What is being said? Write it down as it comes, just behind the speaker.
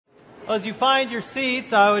Well, as you find your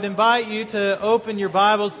seats, I would invite you to open your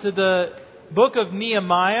Bibles to the book of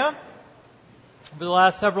Nehemiah. For the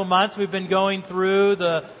last several months, we've been going through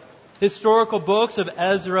the historical books of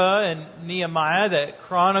Ezra and Nehemiah that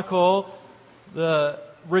chronicle the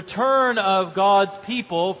return of God's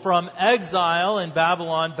people from exile in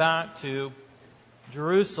Babylon back to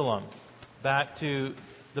Jerusalem, back to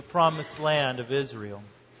the promised land of Israel.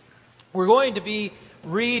 We're going to be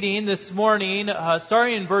reading this morning,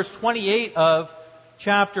 starting in verse 28 of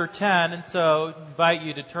chapter 10, and so I invite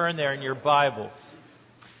you to turn there in your Bibles.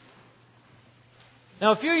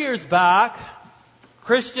 Now, a few years back,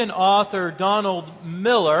 Christian author Donald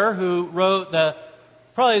Miller, who wrote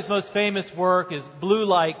probably his most famous work is Blue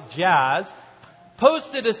Like Jazz,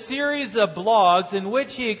 posted a series of blogs in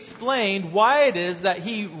which he explained why it is that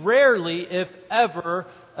he rarely, if ever,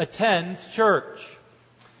 attends church.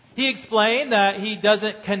 He explained that he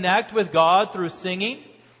doesn't connect with God through singing.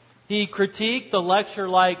 He critiqued the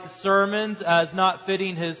lecture-like sermons as not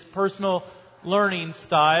fitting his personal learning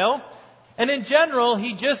style. And in general,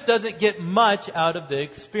 he just doesn't get much out of the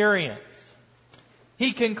experience.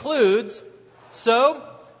 He concludes, "So,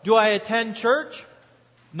 do I attend church?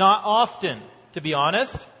 Not often, to be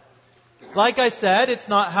honest. Like I said, it's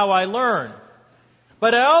not how I learn.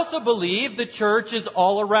 But I also believe the church is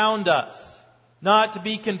all around us, not to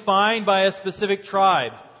be confined by a specific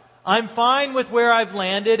tribe. I'm fine with where I've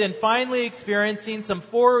landed and finally experiencing some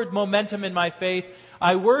forward momentum in my faith.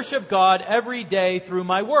 I worship God every day through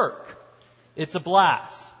my work. It's a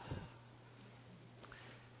blast."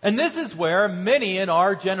 And this is where many in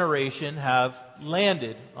our generation have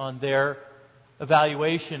landed on their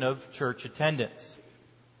evaluation of church attendance.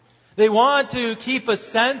 They want to keep a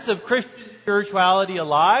sense of Christian spirituality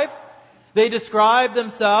alive. They describe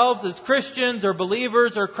themselves as Christians or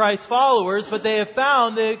believers or Christ followers, but they have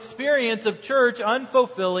found the experience of church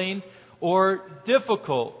unfulfilling or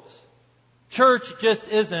difficult. Church just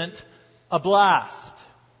isn't a blast.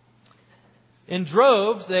 In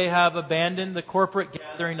droves, they have abandoned the corporate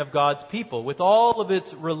gathering of God's people with all of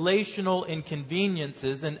its relational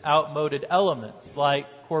inconveniences and outmoded elements like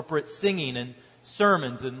corporate singing and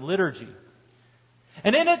sermons and liturgy.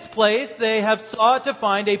 And in its place, they have sought to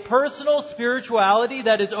find a personal spirituality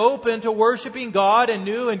that is open to worshiping God in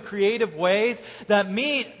new and creative ways that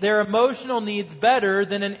meet their emotional needs better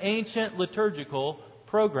than an ancient liturgical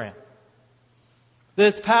program.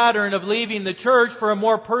 This pattern of leaving the church for a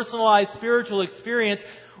more personalized spiritual experience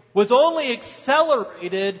was only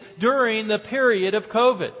accelerated during the period of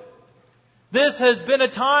COVID. This has been a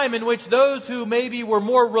time in which those who maybe were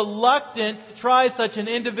more reluctant to try such an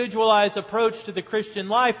individualized approach to the Christian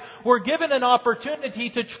life were given an opportunity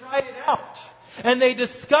to try it out. And they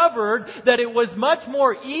discovered that it was much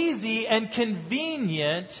more easy and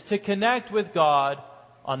convenient to connect with God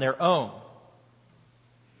on their own.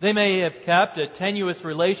 They may have kept a tenuous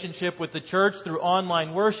relationship with the church through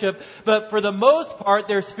online worship, but for the most part,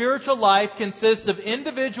 their spiritual life consists of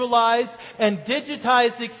individualized and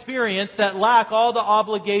digitized experience that lack all the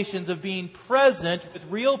obligations of being present with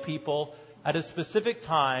real people at a specific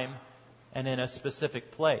time and in a specific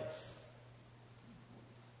place.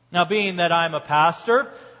 Now, being that I'm a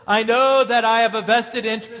pastor, I know that I have a vested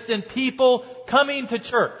interest in people coming to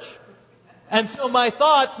church. And so my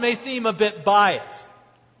thoughts may seem a bit biased.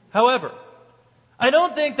 However, I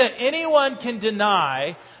don't think that anyone can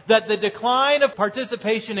deny that the decline of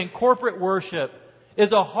participation in corporate worship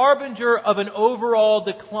is a harbinger of an overall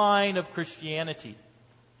decline of Christianity.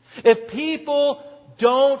 If people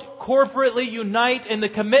don't corporately unite in the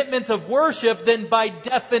commitments of worship, then by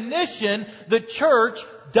definition, the church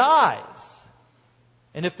dies.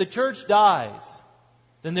 And if the church dies,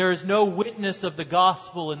 then there is no witness of the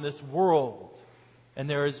gospel in this world, and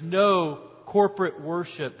there is no corporate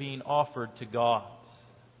worship being offered to God.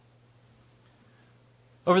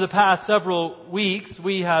 Over the past several weeks,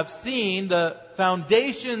 we have seen the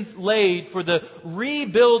foundations laid for the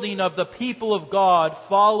rebuilding of the people of God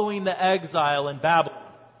following the exile in Babylon.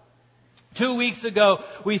 2 weeks ago,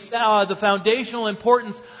 we saw the foundational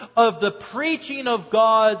importance of the preaching of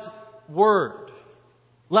God's Word.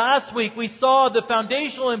 Last week, we saw the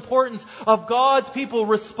foundational importance of God's people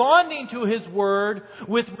responding to His Word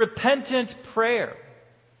with repentant prayer.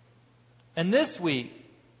 And this week,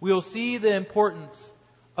 we'll see the importance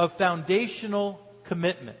of foundational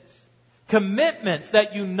commitments. Commitments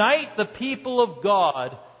that unite the people of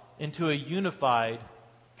God into a unified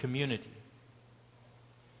community.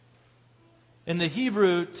 In the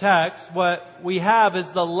Hebrew text, what we have is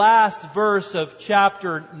the last verse of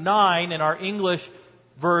chapter 9 in our English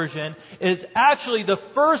version is actually the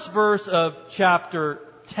first verse of chapter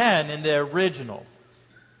 10 in the original.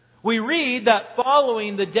 We read that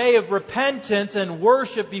following the day of repentance and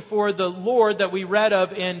worship before the Lord that we read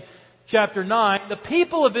of in chapter 9, the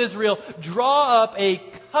people of Israel draw up a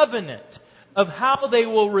covenant of how they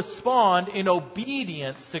will respond in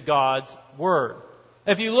obedience to God's Word.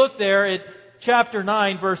 If you look there at chapter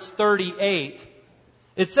 9, verse 38,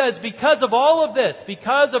 it says, because of all of this,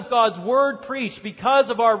 because of God's Word preached,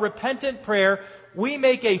 because of our repentant prayer, we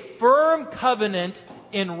make a firm covenant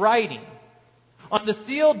in writing. On the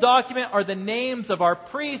sealed document are the names of our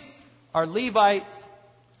priests, our Levites,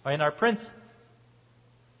 and our princes.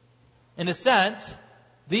 In a sense,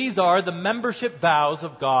 these are the membership vows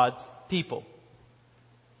of God's people.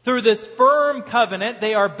 Through this firm covenant,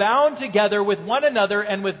 they are bound together with one another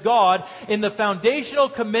and with God in the foundational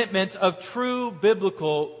commitments of true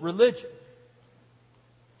biblical religion.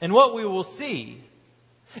 And what we will see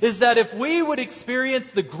is that if we would experience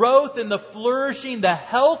the growth and the flourishing, the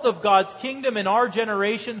health of God's kingdom in our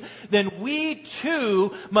generation, then we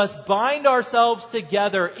too must bind ourselves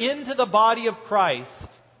together into the body of Christ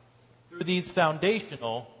through these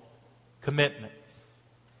foundational commitments.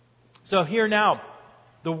 So hear now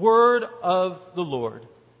the word of the Lord.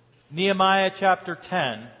 Nehemiah chapter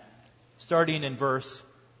 10, starting in verse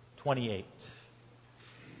 28.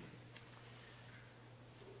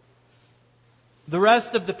 The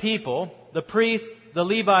rest of the people, the priests, the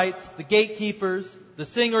Levites, the gatekeepers, the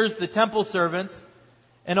singers, the temple servants,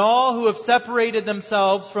 and all who have separated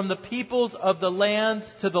themselves from the peoples of the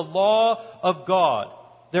lands to the law of God,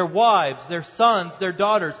 their wives, their sons, their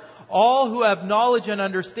daughters, all who have knowledge and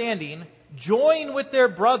understanding, join with their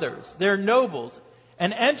brothers, their nobles,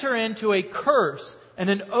 and enter into a curse and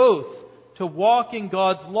an oath to walk in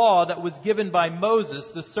God's law that was given by Moses,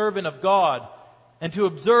 the servant of God, and to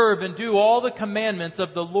observe and do all the commandments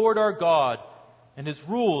of the Lord our God, and His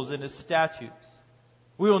rules and His statutes.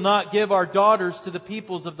 We will not give our daughters to the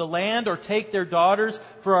peoples of the land, or take their daughters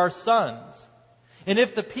for our sons. And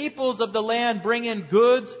if the peoples of the land bring in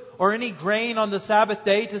goods or any grain on the Sabbath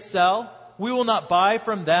day to sell, we will not buy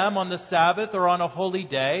from them on the Sabbath or on a holy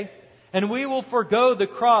day, and we will forego the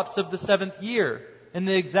crops of the 7th year and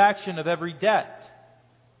the exaction of every debt.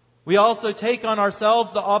 We also take on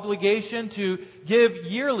ourselves the obligation to give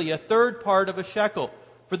yearly a third part of a shekel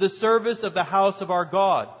for the service of the house of our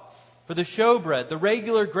God, for the showbread, the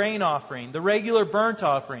regular grain offering, the regular burnt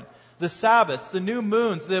offering, the Sabbaths, the new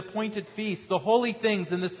moons, the appointed feasts, the holy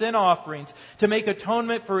things, and the sin offerings, to make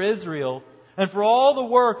atonement for Israel, and for all the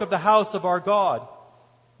work of the house of our God.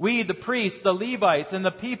 We, the priests, the Levites, and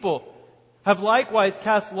the people, have likewise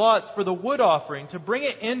cast lots for the wood offering, to bring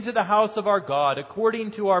it into the house of our God,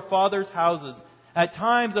 according to our fathers' houses, at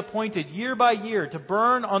times appointed year by year, to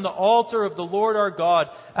burn on the altar of the Lord our God,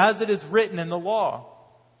 as it is written in the law.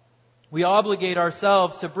 We obligate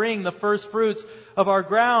ourselves to bring the first fruits of our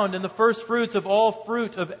ground and the first fruits of all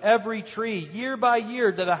fruit of every tree, year by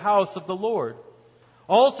year, to the house of the Lord.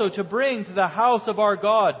 Also to bring to the house of our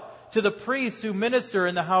God, to the priests who minister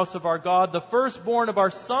in the house of our God, the firstborn of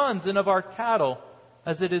our sons and of our cattle,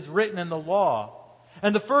 as it is written in the law,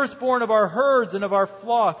 and the firstborn of our herds and of our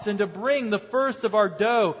flocks, and to bring the first of our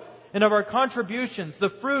dough and of our contributions, the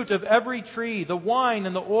fruit of every tree, the wine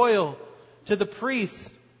and the oil, to the priests,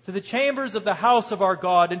 to the chambers of the house of our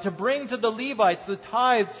God, and to bring to the Levites the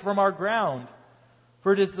tithes from our ground.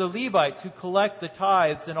 For it is the Levites who collect the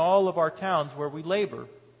tithes in all of our towns where we labor.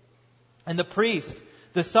 And the priest,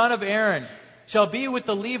 the son of Aaron, shall be with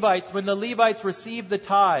the Levites when the Levites receive the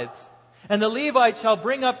tithes. And the Levites shall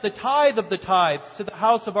bring up the tithe of the tithes to the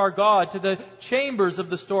house of our God, to the chambers of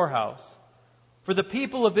the storehouse. For the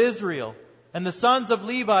people of Israel and the sons of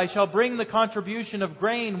Levi shall bring the contribution of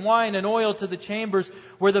grain, wine, and oil to the chambers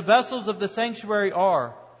where the vessels of the sanctuary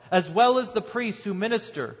are, as well as the priests who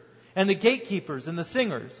minister, and the gatekeepers and the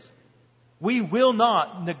singers. We will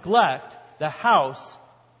not neglect the house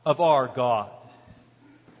of our God.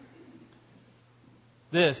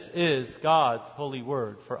 This is God's holy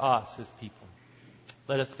word for us, His people.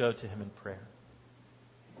 Let us go to Him in prayer.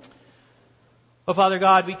 Oh, Father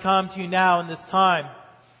God, we come to You now in this time,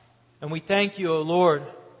 and we thank You, O Lord,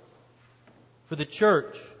 for the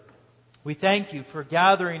church. We thank You for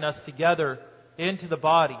gathering us together into the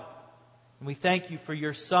body. And we thank You for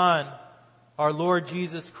Your Son, our Lord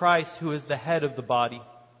Jesus Christ, who is the head of the body.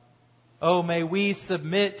 Oh, may we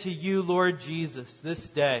submit to You, Lord Jesus, this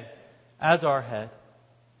day as our head,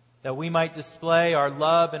 that we might display our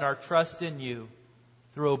love and our trust in You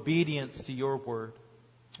through obedience to Your word.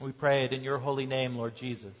 We pray it in Your holy name, Lord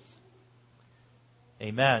Jesus.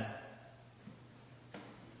 Amen.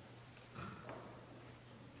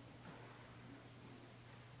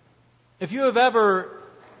 If you have ever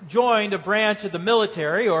joined a branch of the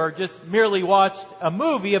military or just merely watched a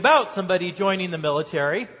movie about somebody joining the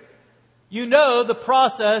military, you know the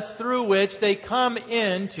process through which they come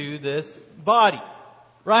into this body,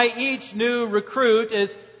 right? Each new recruit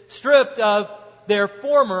is stripped of their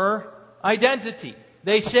former identity.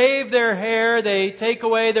 They shave their hair, they take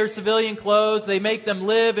away their civilian clothes, they make them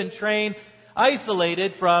live and train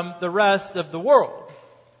isolated from the rest of the world.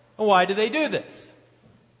 And why do they do this?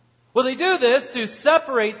 Well, they do this to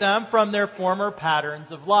separate them from their former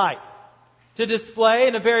patterns of life, to display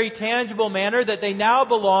in a very tangible manner that they now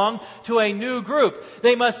belong to a new group.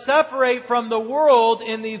 They must separate from the world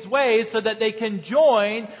in these ways so that they can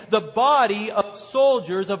join the body of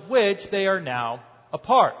soldiers of which they are now a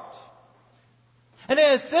part. And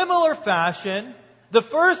in a similar fashion, the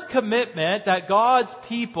first commitment that God's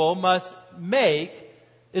people must make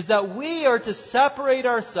is that we are to separate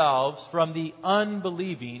ourselves from the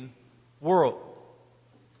unbelieving world.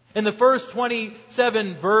 In the first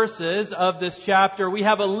 27 verses of this chapter, we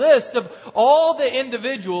have a list of all the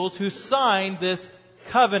individuals who signed this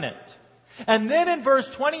covenant. And then in verse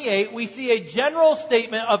 28, we see a general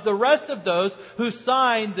statement of the rest of those who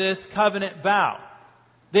signed this covenant vow.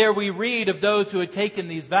 There we read of those who had taken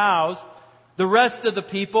these vows. The rest of the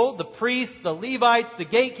people, the priests, the Levites, the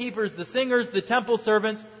gatekeepers, the singers, the temple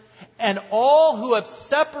servants, and all who have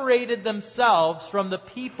separated themselves from the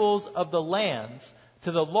peoples of the lands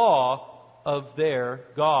to the law of their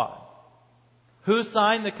God. Who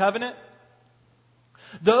signed the covenant?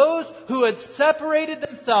 Those who had separated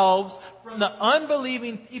themselves from the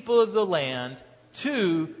unbelieving people of the land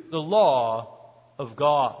to the law of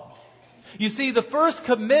God. You see, the first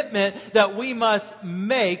commitment that we must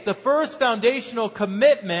make, the first foundational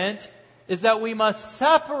commitment, is that we must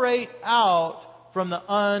separate out from the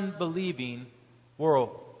unbelieving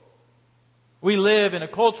world. We live in a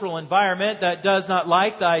cultural environment that does not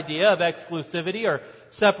like the idea of exclusivity or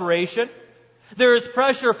separation. There is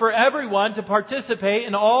pressure for everyone to participate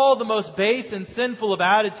in all the most base and sinful of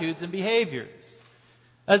attitudes and behaviors.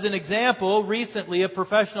 As an example, recently a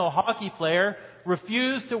professional hockey player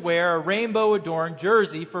refused to wear a rainbow-adorned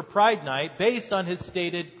jersey for Pride Night based on his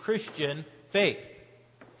stated Christian faith.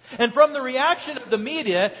 And from the reaction of the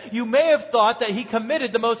media, you may have thought that he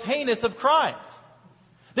committed the most heinous of crimes.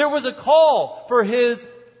 There was a call for his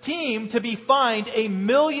team to be fined $1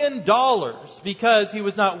 million because he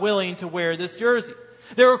was not willing to wear this jersey.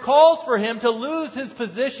 There were calls for him to lose his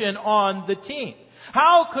position on the team.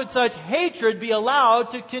 How could such hatred be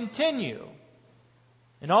allowed to continue?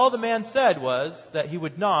 And all the man said was that he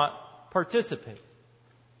would not participate.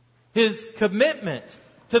 His commitment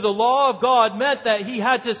to the law of God meant that he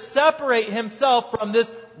had to separate himself from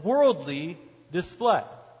this worldly display.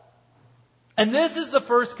 And this is the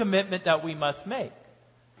first commitment that we must make.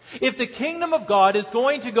 If the kingdom of God is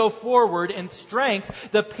going to go forward in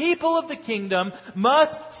strength, the people of the kingdom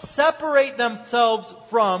must separate themselves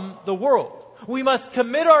from the world. We must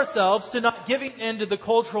commit ourselves to not giving in to the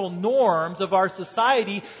cultural norms of our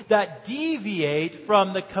society that deviate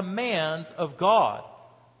from the commands of God.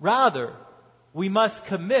 Rather, we must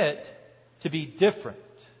commit to be different.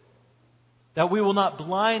 That we will not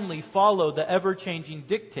blindly follow the ever-changing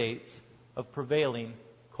dictates of prevailing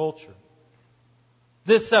culture.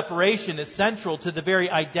 This separation is central to the very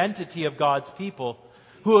identity of God's people,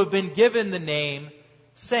 who have been given the name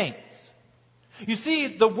saints. You see,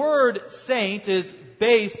 the word saint is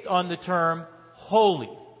based on the term holy.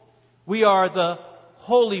 We are the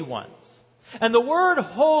holy ones. And the word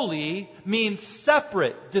holy means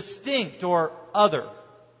separate, distinct, or other.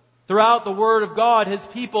 Throughout the Word of God, His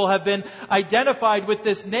people have been identified with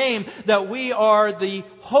this name, that we are the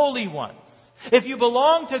holy ones. If you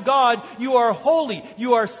belong to God, you are holy,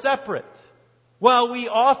 you are separate. While we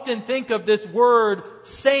often think of this word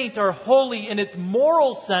saint or holy in its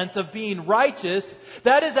moral sense of being righteous,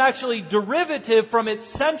 that is actually derivative from its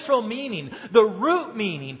central meaning, the root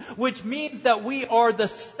meaning, which means that we are the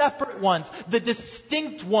separate ones, the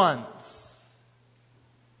distinct ones.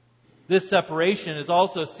 This separation is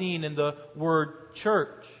also seen in the word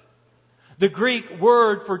church. The Greek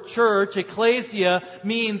word for church, ecclesia,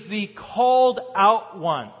 means the called out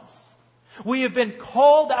ones. We have been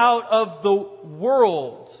called out of the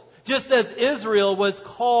world, just as Israel was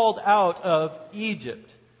called out of Egypt.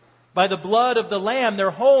 By the blood of the Lamb,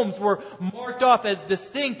 their homes were marked off as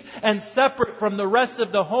distinct and separate from the rest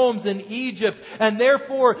of the homes in Egypt. And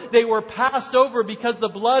therefore, they were passed over because the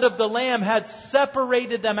blood of the Lamb had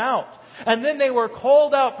separated them out. And then they were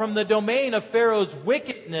called out from the domain of Pharaoh's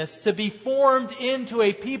wickedness to be formed into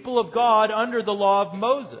a people of God under the law of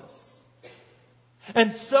Moses.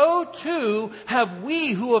 And so too have we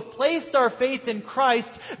who have placed our faith in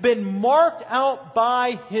Christ been marked out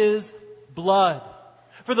by His blood.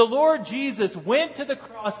 For the Lord Jesus went to the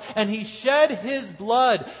cross and He shed His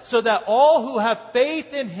blood so that all who have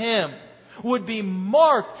faith in Him would be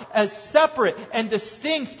marked as separate and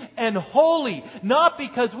distinct and holy, not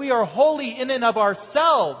because we are holy in and of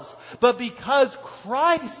ourselves, but because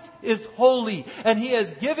Christ is holy and He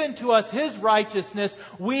has given to us His righteousness.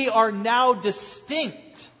 We are now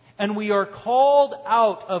distinct and we are called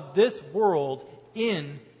out of this world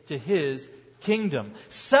into His kingdom,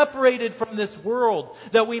 separated from this world,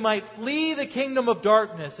 that we might flee the kingdom of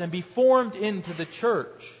darkness and be formed into the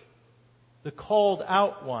church, the called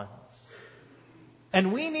out ones.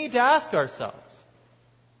 And we need to ask ourselves,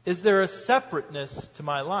 is there a separateness to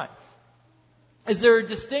my life? Is there a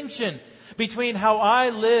distinction between how I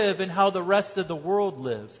live and how the rest of the world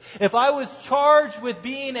lives? If I was charged with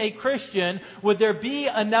being a Christian, would there be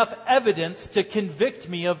enough evidence to convict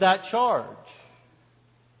me of that charge?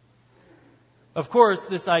 Of course,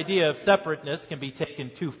 this idea of separateness can be taken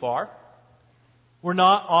too far. We're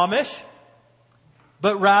not Amish,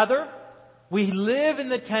 but rather we live in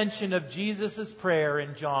the tension of Jesus' prayer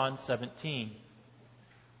in John 17,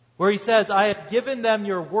 where He says, I have given them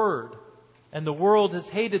your word, and the world has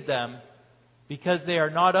hated them because they are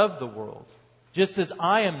not of the world, just as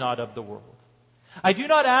I am not of the world. I do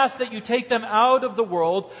not ask that you take them out of the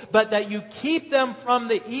world, but that you keep them from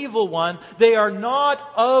the evil one. They are not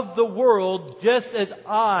of the world, just as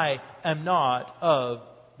I am not of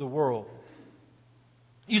the world.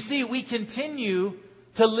 You see, we continue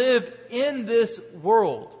to live in this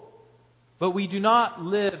world, but we do not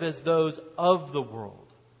live as those of the world.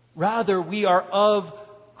 Rather, we are of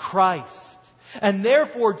Christ. And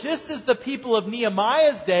therefore, just as the people of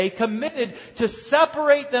Nehemiah's day committed to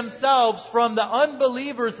separate themselves from the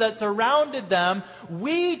unbelievers that surrounded them,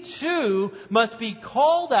 we too must be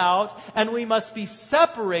called out and we must be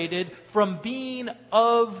separated from being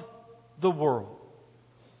of the world.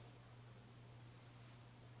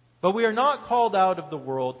 But we are not called out of the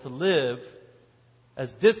world to live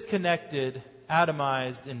as disconnected,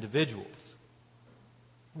 atomized individuals.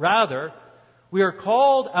 Rather, we are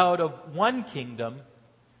called out of one kingdom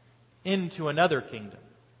into another kingdom.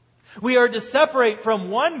 We are to separate from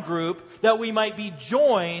one group that we might be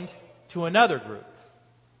joined to another group.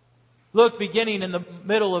 Look, beginning in the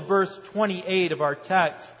middle of verse 28 of our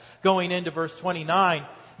text, going into verse 29,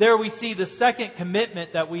 there we see the second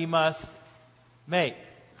commitment that we must make.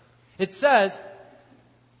 It says,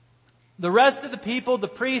 the rest of the people, the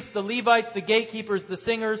priests, the Levites, the gatekeepers, the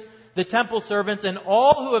singers, the temple servants, and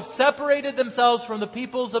all who have separated themselves from the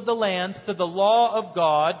peoples of the lands to the law of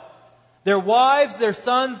God, their wives, their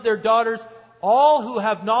sons, their daughters, all who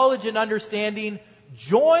have knowledge and understanding,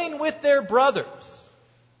 join with their brothers,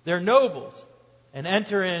 their nobles, and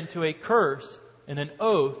enter into a curse and an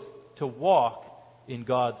oath to walk in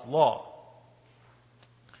God's law.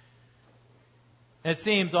 It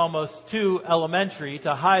seems almost too elementary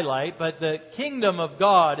to highlight, but the kingdom of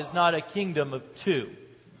God is not a kingdom of two.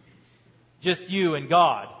 Just you and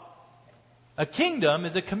God. A kingdom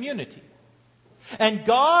is a community. And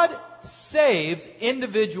God saves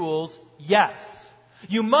individuals, yes.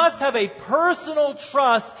 You must have a personal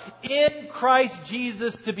trust in Christ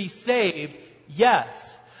Jesus to be saved,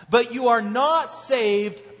 yes. But you are not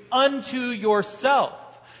saved unto yourself.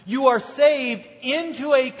 You are saved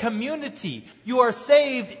into a community. You are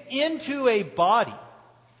saved into a body.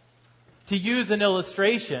 To use an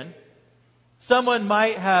illustration, someone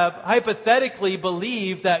might have hypothetically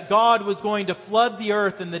believed that God was going to flood the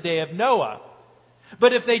earth in the day of Noah.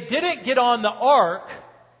 But if they didn't get on the ark,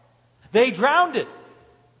 they drowned it.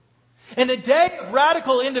 In a day of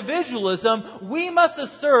radical individualism, we must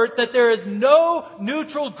assert that there is no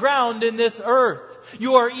neutral ground in this earth.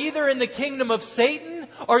 You are either in the kingdom of Satan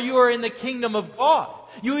or you are in the kingdom of God.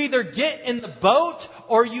 You either get in the boat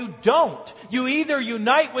or you don't. You either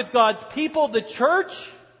unite with God's people, the church,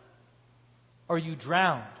 or you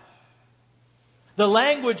drown. The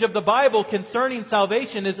language of the Bible concerning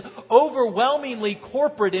salvation is overwhelmingly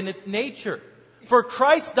corporate in its nature. For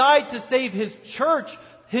Christ died to save His church,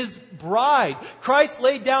 His bride. Christ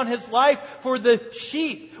laid down His life for the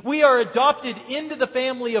sheep. We are adopted into the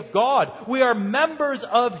family of God. We are members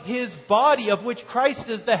of His body, of which Christ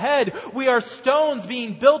is the head. We are stones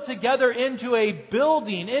being built together into a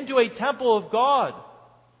building, into a temple of God.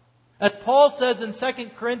 As Paul says in 2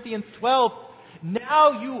 Corinthians 12,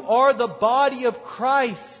 now you are the body of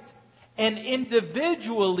Christ and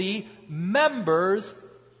individually members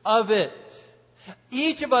of it.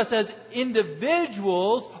 Each of us as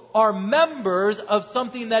individuals are members of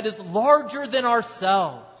something that is larger than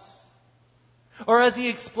ourselves. Or as he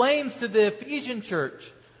explains to the Ephesian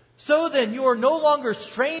church, so then you are no longer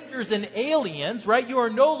strangers and aliens, right? You are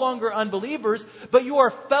no longer unbelievers, but you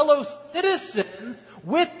are fellow citizens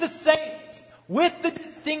with the saints, with the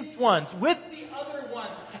distinct ones, with the other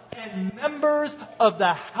ones, and members of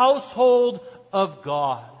the household of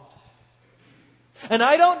God. And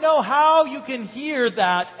I don't know how you can hear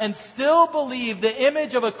that and still believe the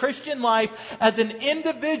image of a Christian life as an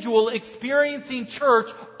individual experiencing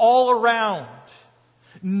church all around.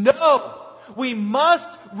 No, we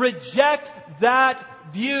must reject that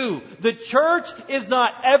view. The church is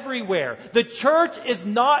not everywhere. The church is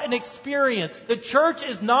not an experience. The church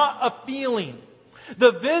is not a feeling.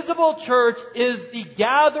 The visible church is the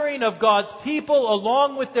gathering of God's people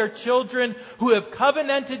along with their children who have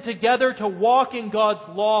covenanted together to walk in God's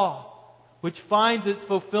law, which finds its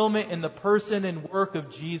fulfillment in the person and work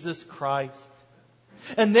of Jesus Christ.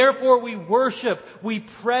 And therefore we worship, we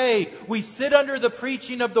pray, we sit under the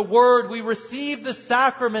preaching of the Word, we receive the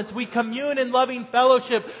sacraments, we commune in loving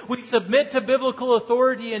fellowship, we submit to biblical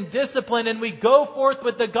authority and discipline, and we go forth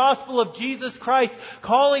with the gospel of Jesus Christ,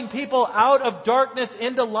 calling people out of darkness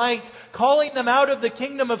into light, calling them out of the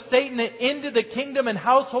kingdom of Satan and into the kingdom and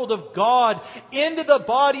household of God, into the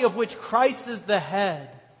body of which Christ is the head.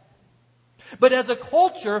 But as a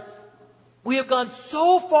culture, we have gone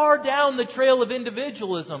so far down the trail of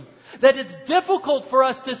individualism that it's difficult for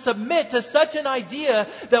us to submit to such an idea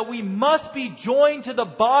that we must be joined to the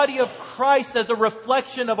body of Christ as a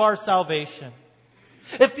reflection of our salvation.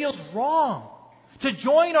 It feels wrong to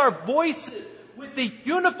join our voices with the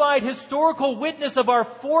unified historical witness of our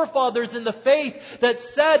forefathers in the faith that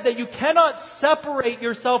said that you cannot separate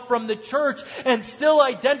yourself from the church and still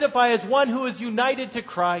identify as one who is united to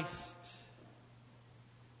Christ.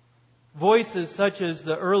 Voices such as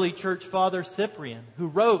the early church father Cyprian, who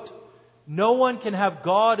wrote, "No one can have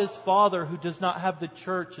God as Father who does not have the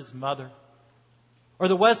church as mother." Or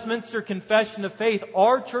the Westminster Confession of Faith,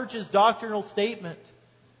 our church's doctrinal statement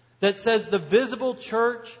that says the visible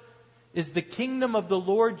church is the kingdom of the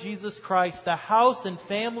Lord Jesus Christ, the house and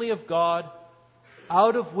family of God,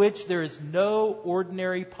 out of which there is no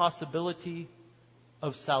ordinary possibility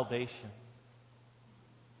of salvation.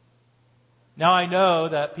 Now I know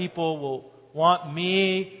that people will want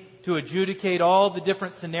me to adjudicate all the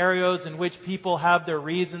different scenarios in which people have their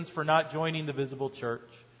reasons for not joining the visible church.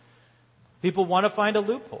 People want to find a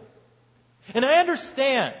loophole. And I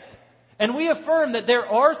understand. And we affirm that there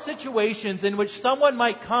are situations in which someone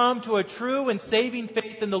might come to a true and saving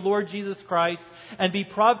faith in the Lord Jesus Christ and be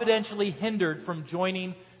providentially hindered from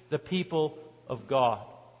joining the people of God.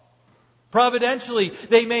 Providentially,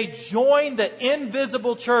 they may join the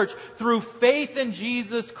invisible church through faith in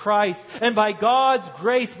Jesus Christ, and by God's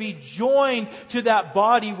grace be joined to that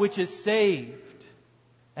body which is saved,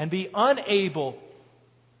 and be unable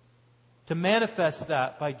to manifest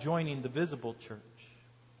that by joining the visible church.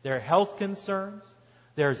 There are health concerns,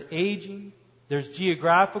 there's aging, there's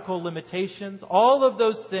geographical limitations, all of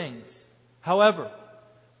those things. However,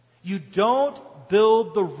 you don't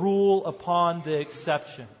build the rule upon the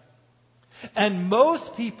exception. And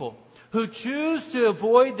most people who choose to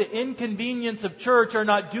avoid the inconvenience of church are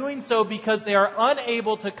not doing so because they are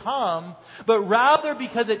unable to come, but rather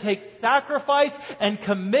because it takes sacrifice and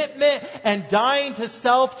commitment and dying to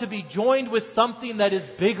self to be joined with something that is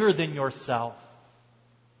bigger than yourself.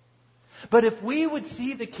 But if we would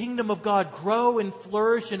see the kingdom of God grow and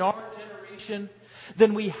flourish in our generation,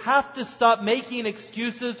 then we have to stop making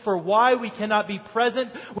excuses for why we cannot be present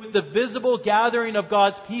with the visible gathering of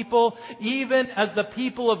God's people, even as the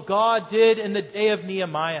people of God did in the day of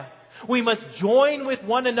Nehemiah. We must join with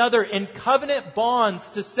one another in covenant bonds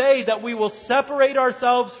to say that we will separate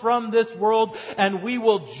ourselves from this world and we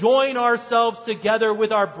will join ourselves together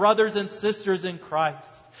with our brothers and sisters in Christ,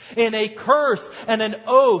 in a curse and an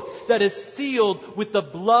oath that is sealed with the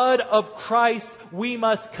blood of Christ. We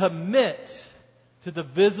must commit to the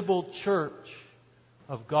visible church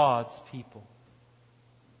of God's people.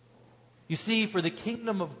 You see, for the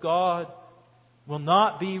kingdom of God will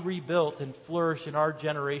not be rebuilt and flourish in our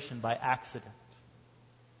generation by accident.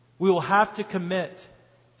 We will have to commit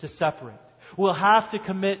to separate. We'll have to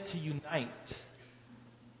commit to unite.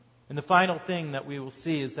 And the final thing that we will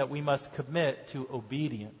see is that we must commit to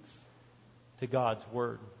obedience to God's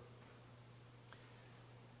Word.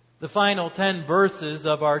 The final 10 verses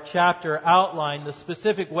of our chapter outline the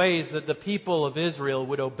specific ways that the people of Israel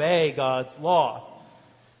would obey God's law.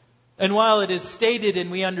 And while it is stated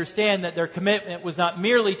and we understand that their commitment was not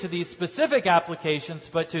merely to these specific applications,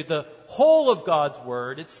 but to the whole of God's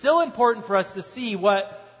Word, it's still important for us to see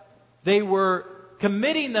what They were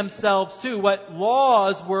committing themselves to what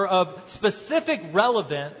laws were of specific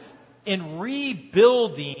relevance in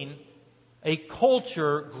rebuilding a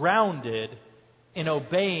culture grounded in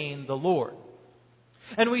obeying the Lord.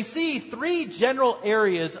 And we see three general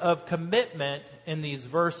areas of commitment in these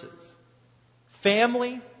verses: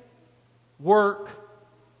 family, work,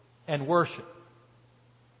 and worship.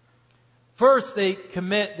 First, they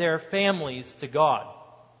commit their families to God.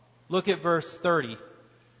 Look at verse 30.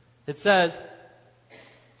 It says,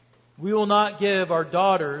 "We will not give our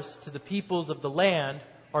daughters to the peoples of the land,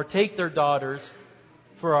 or take their daughters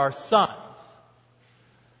for our sons."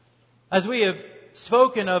 As we have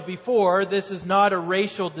spoken of before, this is not a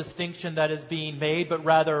racial distinction that is being made, but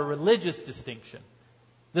rather a religious distinction.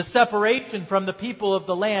 The separation from the people of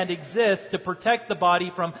the land exists to protect the body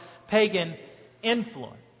from pagan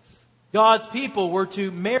influence. God's people were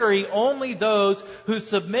to marry only those who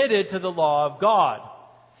submitted to the law of God.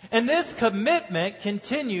 And this commitment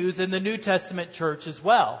continues in the New Testament church as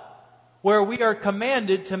well, where we are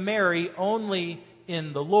commanded to marry only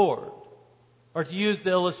in the Lord. Or to use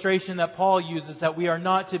the illustration that Paul uses, that we are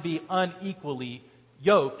not to be unequally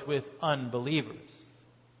yoked with unbelievers.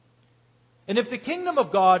 And if the kingdom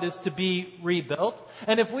of God is to be rebuilt,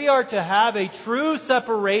 and if we are to have a true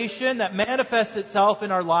separation that manifests itself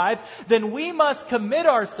in our lives, then we must commit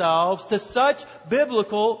ourselves to such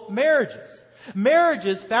biblical marriages.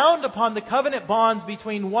 Marriages found upon the covenant bonds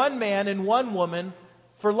between one man and one woman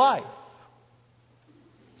for life.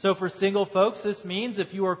 So for single folks, this means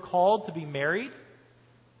if you are called to be married,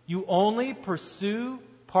 you only pursue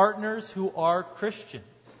partners who are Christians.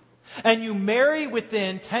 And you marry with the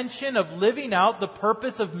intention of living out the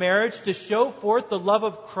purpose of marriage to show forth the love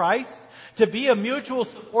of Christ, to be a mutual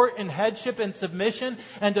support in headship and submission,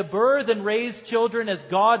 and to birth and raise children as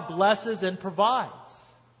God blesses and provides.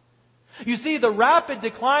 You see, the rapid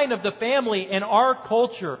decline of the family in our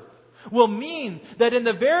culture will mean that in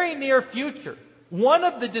the very near future, one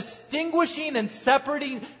of the distinguishing and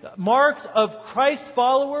separating marks of Christ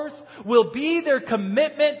followers will be their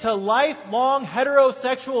commitment to lifelong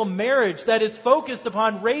heterosexual marriage that is focused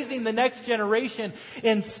upon raising the next generation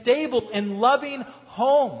in stable and loving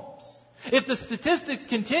homes. If the statistics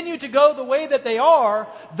continue to go the way that they are,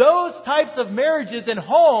 those types of marriages and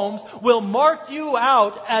homes will mark you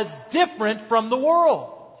out as different from the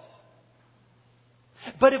world.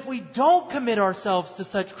 But if we don't commit ourselves to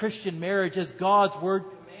such Christian marriage as God's Word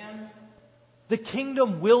commands, the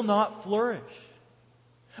kingdom will not flourish.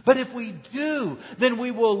 But if we do, then we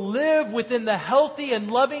will live within the healthy and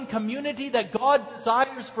loving community that God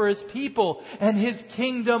desires for His people, and His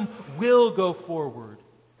kingdom will go forward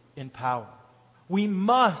in power. We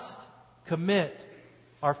must commit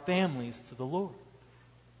our families to the Lord.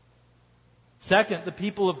 Second, the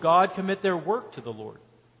people of God commit their work to the Lord.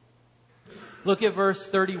 Look at verse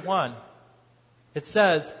 31. It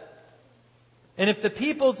says, "And if the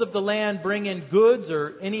peoples of the land bring in goods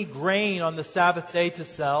or any grain on the Sabbath day to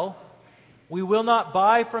sell, we will not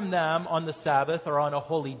buy from them on the Sabbath or on a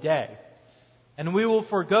holy day. And we will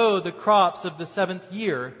forego the crops of the 7th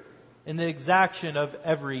year in the exaction of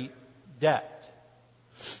every debt."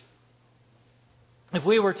 If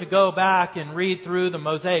we were to go back and read through the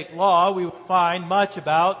Mosaic Law, we would find much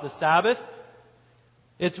about the Sabbath.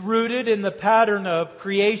 It's rooted in the pattern of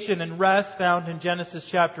creation and rest found in Genesis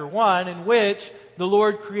chapter 1, in which the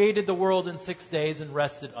Lord created the world in 6 days and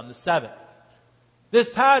rested on the 7th. This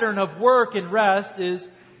pattern of work and rest is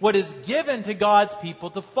what is given to God's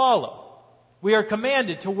people to follow. We are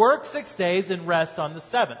commanded to work 6 days and rest on the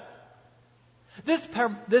 7th.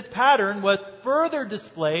 This pattern was further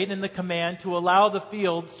displayed in the command to allow the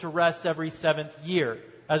fields to rest every 7th year,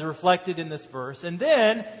 as reflected in this verse. And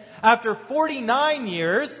then, after 49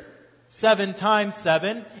 years, 7 times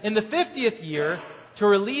 7, in the 50th year, to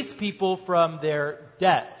release people from their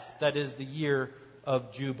debts. That is the year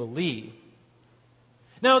of Jubilee.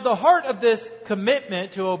 Now, the heart of this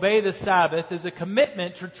commitment to obey the Sabbath is a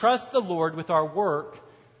commitment to trust the Lord with our work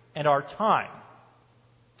and our time.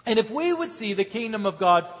 And if we would see the kingdom of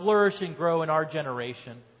God flourish and grow in our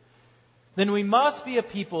generation, then we must be a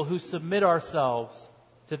people who submit ourselves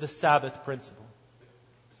to the Sabbath principle.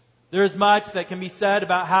 There is much that can be said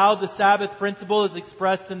about how the Sabbath principle is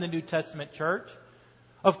expressed in the New Testament church.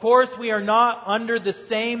 Of course, we are not under the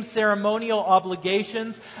same ceremonial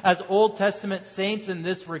obligations as Old Testament saints in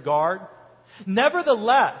this regard.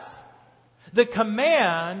 Nevertheless, the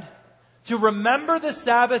command to remember the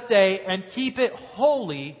Sabbath day and keep it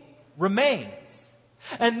holy remains.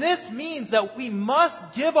 And this means that we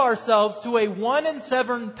must give ourselves to a 1 and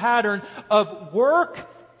 7 pattern of work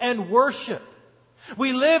and worship.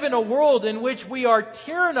 We live in a world in which we are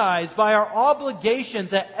tyrannized by our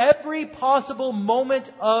obligations at every possible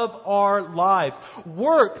moment of our lives.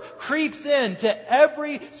 Work creeps into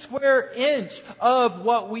every square inch of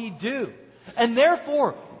what we do. And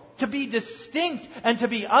therefore, to be distinct and to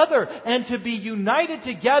be other and to be united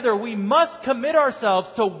together, we must commit ourselves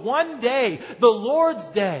to one day, the Lord's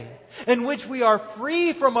Day, in which we are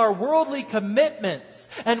free from our worldly commitments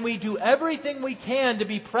and we do everything we can to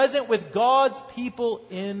be present with God's people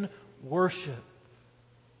in worship.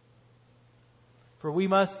 For we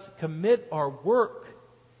must commit our work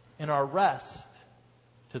and our rest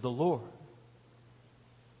to the Lord.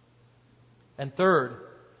 And third,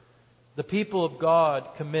 the people of God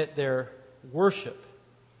commit their worship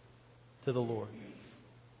to the Lord.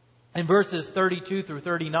 In verses 32 through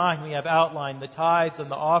 39, we have outlined the tithes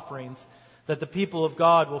and the offerings that the people of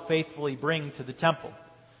God will faithfully bring to the temple.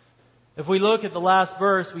 If we look at the last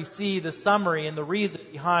verse, we see the summary and the reason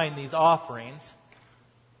behind these offerings.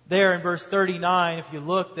 There in verse 39, if you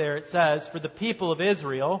look there, it says, "For the people of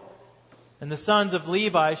Israel and the sons of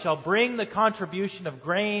Levi shall bring the contribution of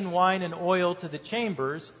grain, wine, and oil to the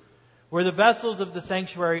chambers where the vessels of the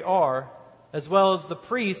sanctuary are, as well as the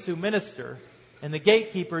priests who minister, and the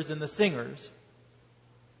gatekeepers and the singers.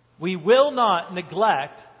 We will not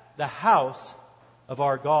neglect the house of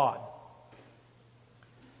our God."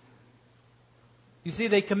 You see,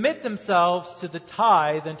 they commit themselves to the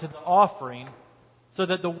tithe and to the offering so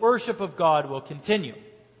that the worship of God will continue.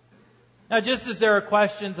 Now, just as there are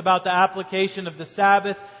questions about the application of the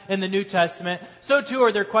Sabbath in the New Testament, so too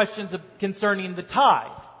are there questions concerning the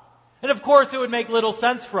tithe. And of course, it would make little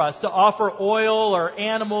sense for us to offer oil or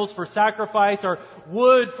animals for sacrifice or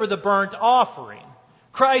wood for the burnt offering.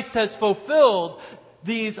 Christ has fulfilled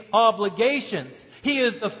these obligations. He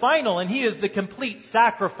is the final and He is the complete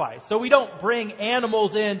sacrifice. So we don't bring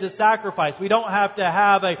animals in to sacrifice. We don't have to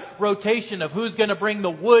have a rotation of who's going to bring the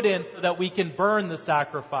wood in so that we can burn the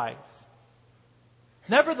sacrifice.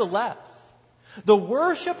 Nevertheless, the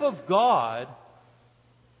worship of God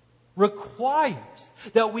requires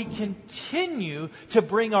that we continue to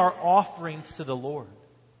bring our offerings to the Lord.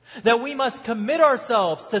 That we must commit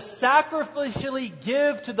ourselves to sacrificially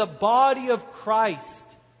give to the body of Christ.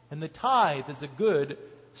 And the tithe is a good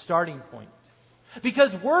starting point.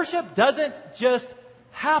 Because worship doesn't just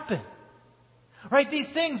happen. Right? These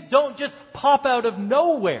things don't just pop out of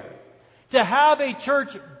nowhere. To have a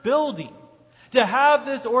church building, to have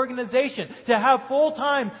this organization, to have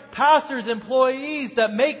full-time pastors, employees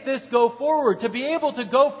that make this go forward, to be able to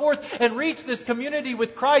go forth and reach this community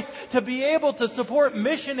with Christ, to be able to support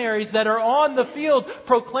missionaries that are on the field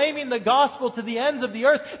proclaiming the gospel to the ends of the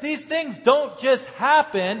earth. These things don't just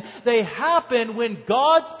happen. They happen when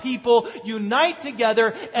God's people unite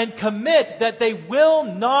together and commit that they will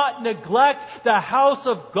not neglect the house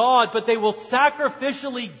of God, but they will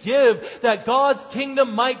sacrificially give that God's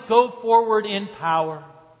kingdom might go forward in power.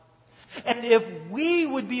 And if we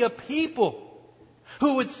would be a people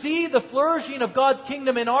who would see the flourishing of God's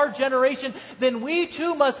kingdom in our generation, then we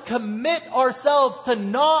too must commit ourselves to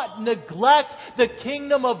not neglect the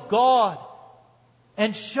kingdom of God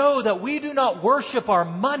and show that we do not worship our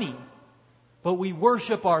money, but we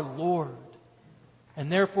worship our Lord.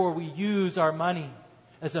 And therefore we use our money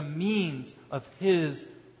as a means of His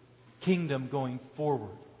kingdom going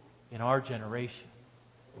forward in our generation.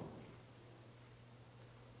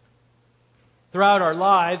 Throughout our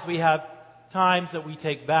lives, we have times that we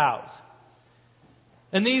take vows.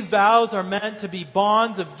 And these vows are meant to be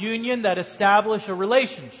bonds of union that establish a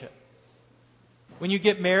relationship. When you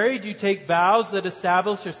get married, you take vows that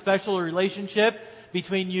establish a special relationship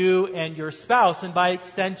between you and your spouse, and by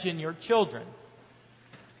extension, your children.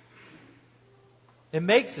 It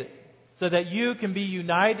makes it so that you can be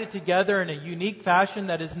united together in a unique fashion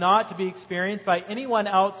that is not to be experienced by anyone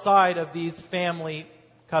outside of these family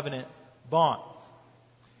covenant bonds.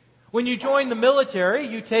 When you join the military,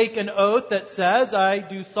 you take an oath that says, "I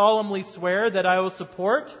do solemnly swear that I will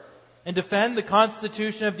support and defend the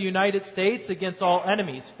Constitution of the United States against all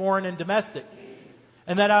enemies, foreign and domestic,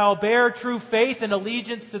 and that I will bear true faith and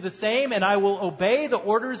allegiance to the same, and I will obey the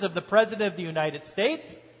orders of the President of the United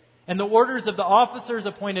States and the orders of the officers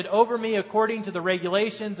appointed over me according to the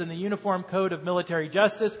regulations and the Uniform Code of Military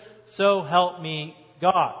Justice, so help me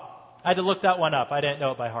God." I had to look that one up. I didn't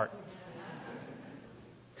know it by heart.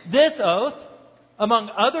 This oath, among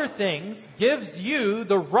other things, gives you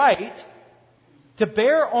the right to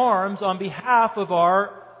bear arms on behalf of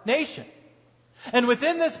our nation. And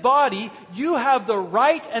within this body, you have the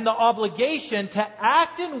right and the obligation to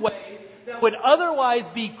act in ways that would otherwise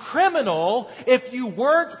be criminal if you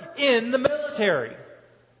weren't in the military.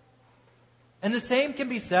 And the same can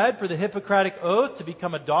be said for the Hippocratic Oath to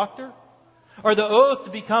become a doctor, or the oath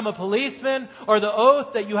to become a policeman, or the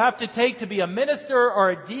oath that you have to take to be a minister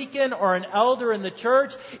or a deacon or an elder in the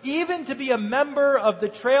church, even to be a member of the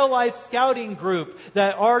Trail Life Scouting group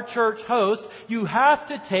that our church hosts. You have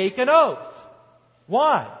to take an oath.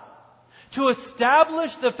 Why? To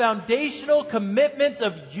establish the foundational commitments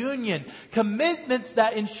of union, commitments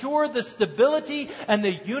that ensure the stability and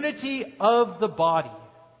the unity of the body.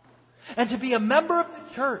 And to be a member of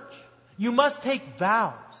the church, you must take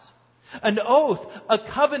vows. An oath, a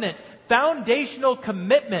covenant, foundational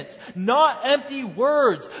commitments, not empty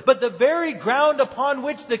words, but the very ground upon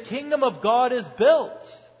which the kingdom of God is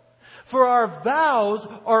built. For our vows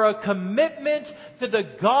are a commitment to the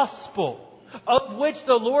gospel, of which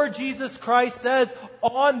the Lord Jesus Christ says,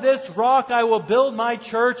 "On this rock I will build my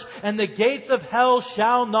church, and the gates of hell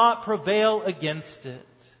shall not prevail against it."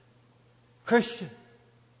 Christian,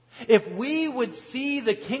 if we would see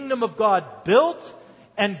the kingdom of God built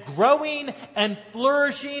and growing and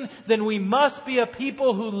flourishing, then we must be a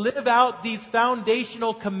people who live out these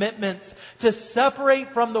foundational commitments to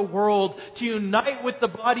separate from the world, to unite with the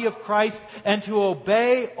body of Christ, and to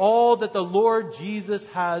obey all that the Lord Jesus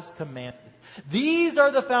has commanded. These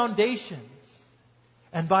are the foundations.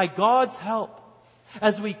 And by God's help,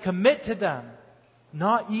 as we commit to them,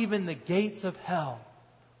 not even the gates of hell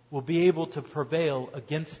will be able to prevail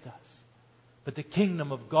against us, but the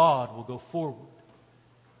kingdom of God will go forward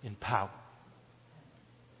in power.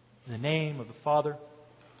 In the name of the Father,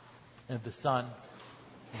 and of the Son,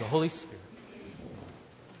 and of the Holy Spirit.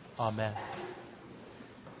 Amen.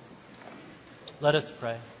 Let us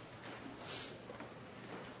pray.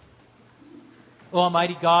 O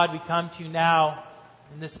Almighty God, we come to you now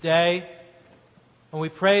in this day, and we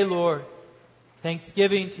pray, Lord,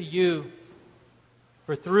 thanksgiving to you,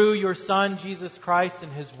 for through your Son, Jesus Christ,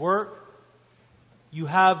 and His work, you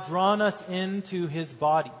have drawn us into His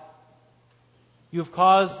body. You have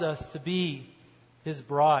caused us to be His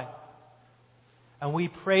bride. And we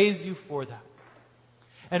praise you for that.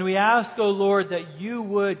 And we ask, O Lord, that you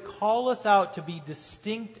would call us out to be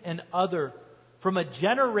distinct and other from a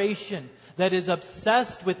generation that is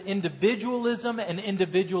obsessed with individualism and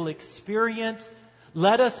individual experience.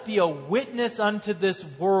 Let us be a witness unto this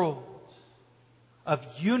world of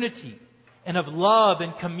unity and of love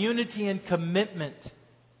and community and commitment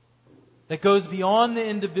that goes beyond the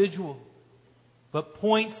individual, but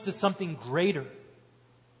points to something greater,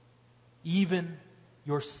 even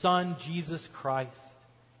your Son, Jesus Christ,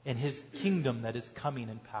 and His kingdom that is coming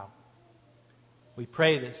in power. We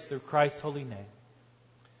pray this through Christ's holy name.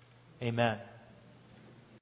 Amen.